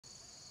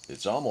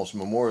It's almost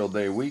Memorial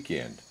Day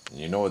weekend, and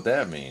you know what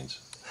that means.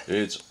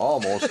 It's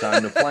almost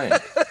time to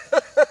plant.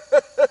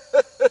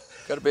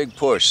 Got a big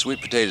push, sweet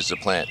potatoes to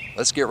plant.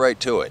 Let's get right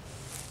to it.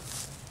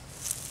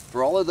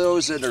 For all of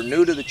those that are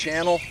new to the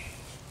channel,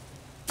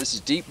 this is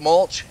deep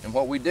mulch, and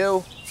what we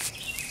do,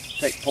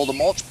 pull the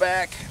mulch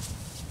back,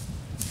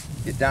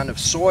 get down to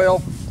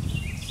soil,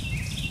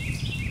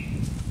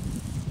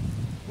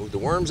 move the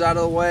worms out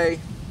of the way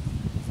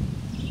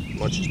as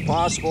much as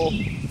possible.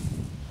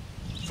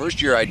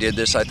 First year I did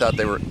this, I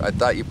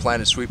thought you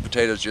planted sweet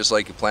potatoes just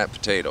like you plant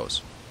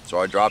potatoes. So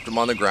I dropped them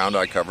on the ground,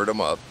 I covered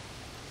them up.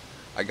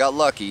 I got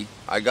lucky,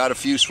 I got a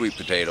few sweet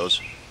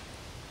potatoes,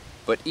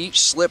 but each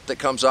slip that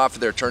comes off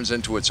of there turns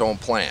into its own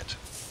plant.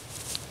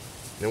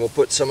 Then we'll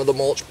put some of the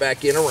mulch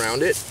back in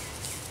around it,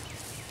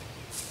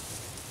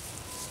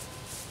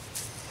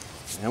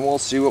 and we'll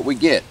see what we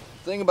get.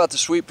 The thing about the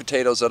sweet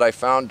potatoes that I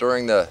found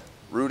during the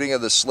rooting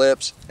of the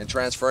slips and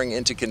transferring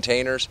into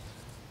containers,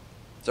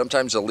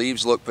 sometimes the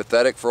leaves look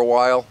pathetic for a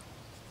while.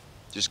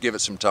 Just give it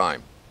some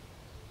time.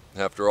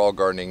 After all,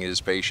 gardening is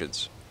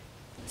patience.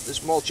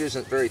 This mulch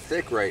isn't very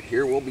thick right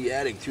here. We'll be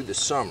adding through the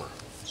summer.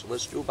 So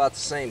let's do about the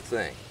same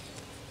thing.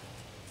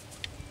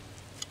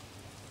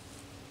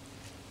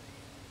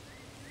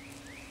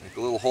 Make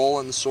a little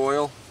hole in the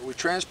soil. When we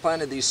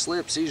transplanted these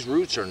slips, these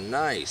roots are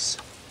nice.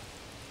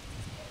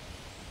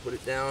 Put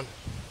it down.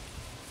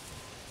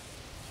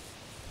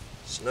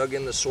 Snug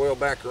in the soil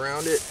back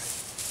around it.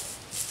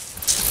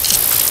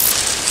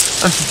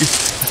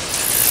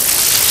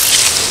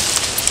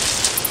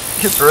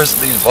 Get the rest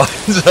of these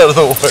vines out of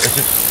the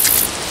way.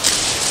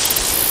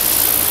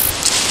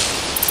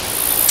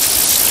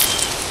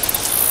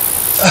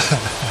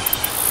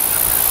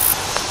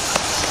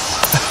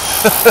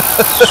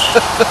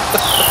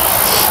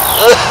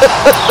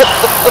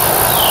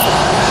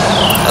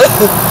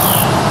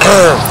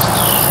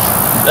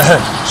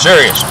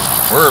 Serious.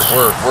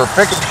 We're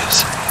picking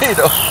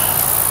potatoes.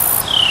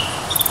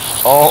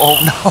 Oh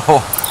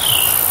no.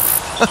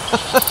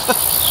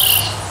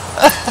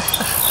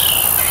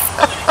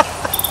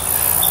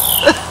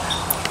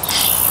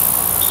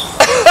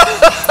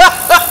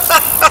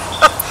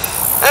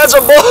 That's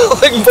a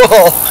bowling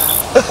ball.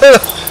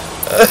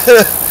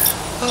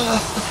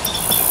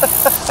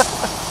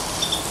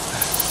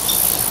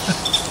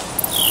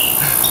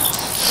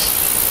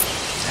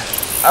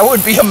 I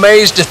would be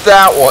amazed at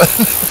that one.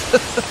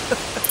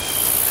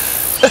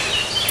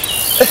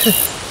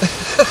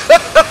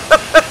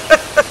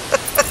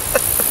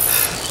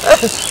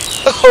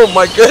 Oh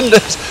my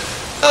goodness.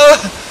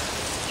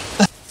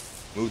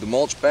 Move the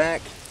mulch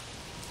back.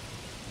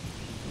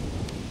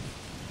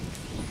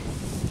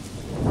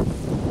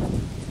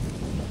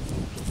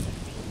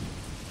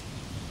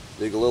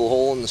 Dig a little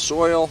hole in the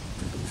soil.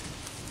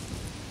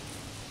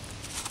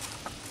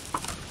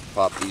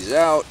 Pop these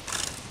out.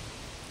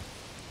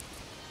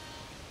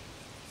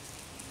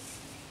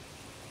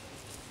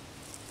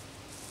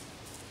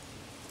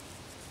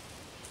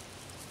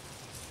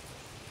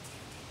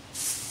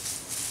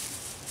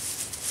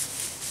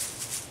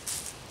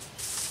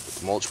 Put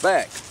the mulch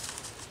back.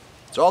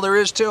 That's all there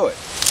is to it.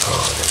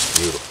 Oh, that's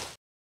beautiful.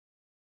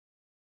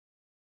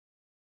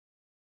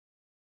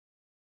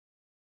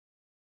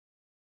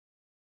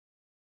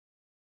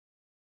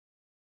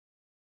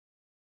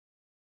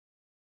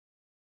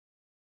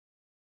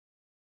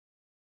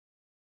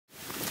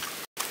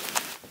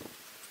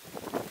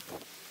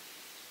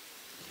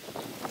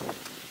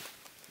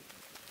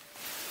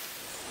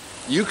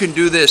 You can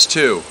do this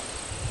too.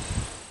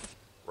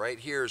 Right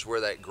here is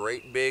where that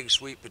great big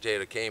sweet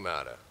potato came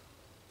out of.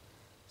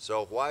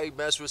 So why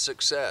mess with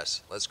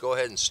success? Let's go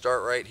ahead and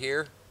start right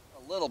here.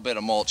 A little bit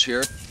of mulch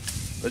here,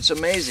 but it's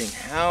amazing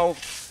how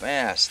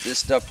fast this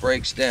stuff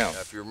breaks down.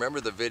 Now, if you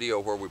remember the video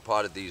where we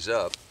potted these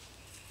up,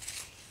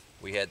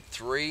 we had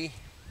 3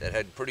 that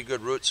had pretty good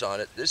roots on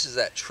it. This is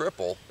that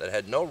triple that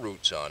had no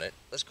roots on it.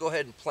 Let's go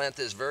ahead and plant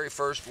this very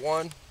first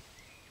one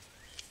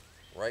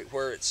right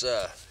where its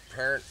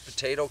parent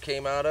potato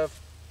came out of.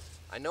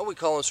 I know we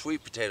call them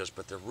sweet potatoes,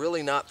 but they're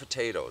really not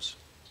potatoes.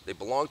 They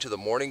belong to the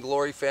morning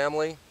glory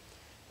family,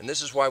 and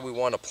this is why we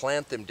want to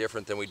plant them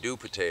different than we do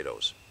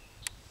potatoes.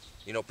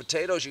 You know,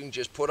 potatoes you can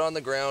just put on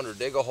the ground or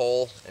dig a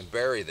hole and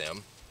bury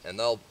them, and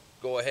they'll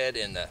go ahead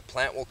and the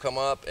plant will come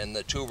up and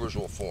the tubers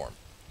will form.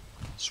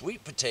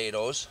 Sweet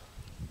potatoes,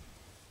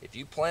 if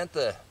you plant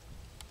the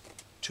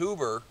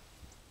tuber,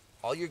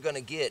 all you're going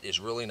to get is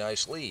really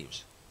nice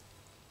leaves.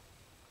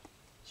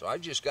 So I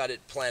just got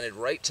it planted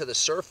right to the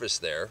surface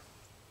there,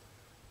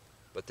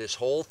 but this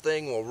whole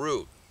thing will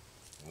root.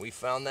 And we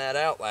found that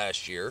out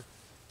last year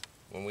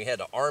when we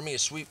had an army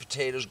of sweet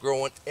potatoes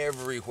growing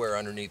everywhere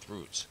underneath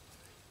roots.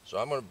 So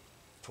I'm going to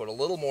put a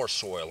little more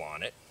soil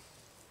on it.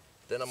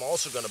 Then I'm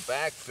also going to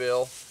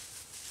backfill.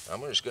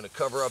 I'm just going to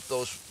cover up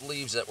those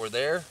leaves that were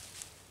there.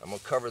 I'm going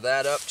to cover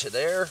that up to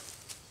there.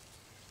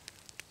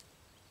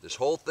 This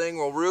whole thing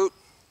will root,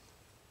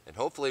 and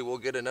hopefully we'll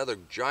get another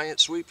giant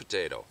sweet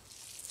potato.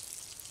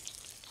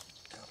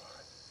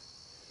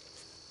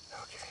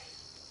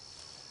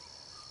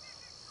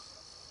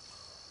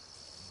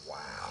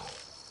 Wow.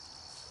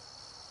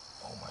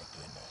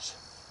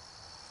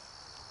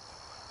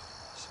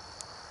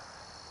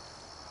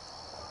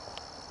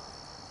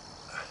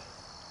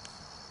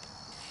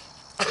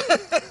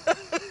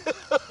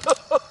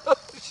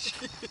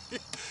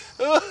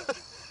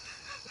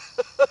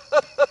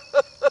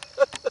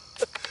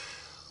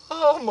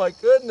 Oh my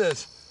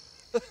goodness.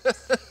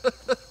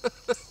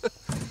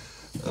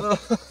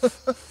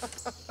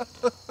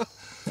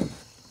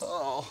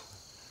 Oh.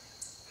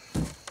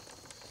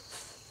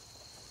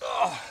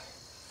 Oh.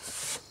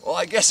 Well,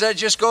 I guess that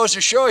just goes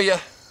to show you,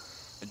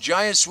 a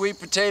giant sweet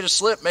potato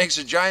slip makes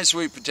a giant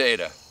sweet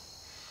potato.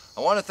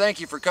 I want to thank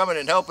you for coming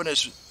and helping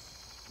us.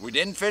 We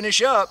didn't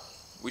finish up.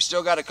 We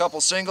still got a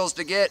couple singles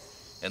to get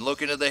and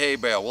look into the hay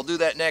bale. We'll do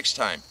that next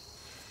time.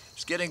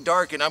 It's getting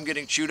dark and I'm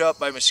getting chewed up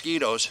by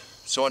mosquitoes.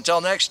 So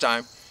until next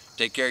time,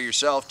 take care of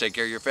yourself, take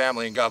care of your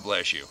family, and God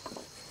bless you.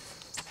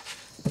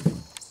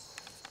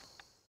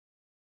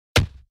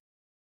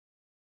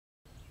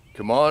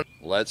 Come on,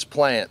 let's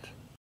plant.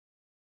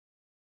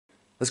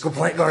 Let's go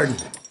plant garden.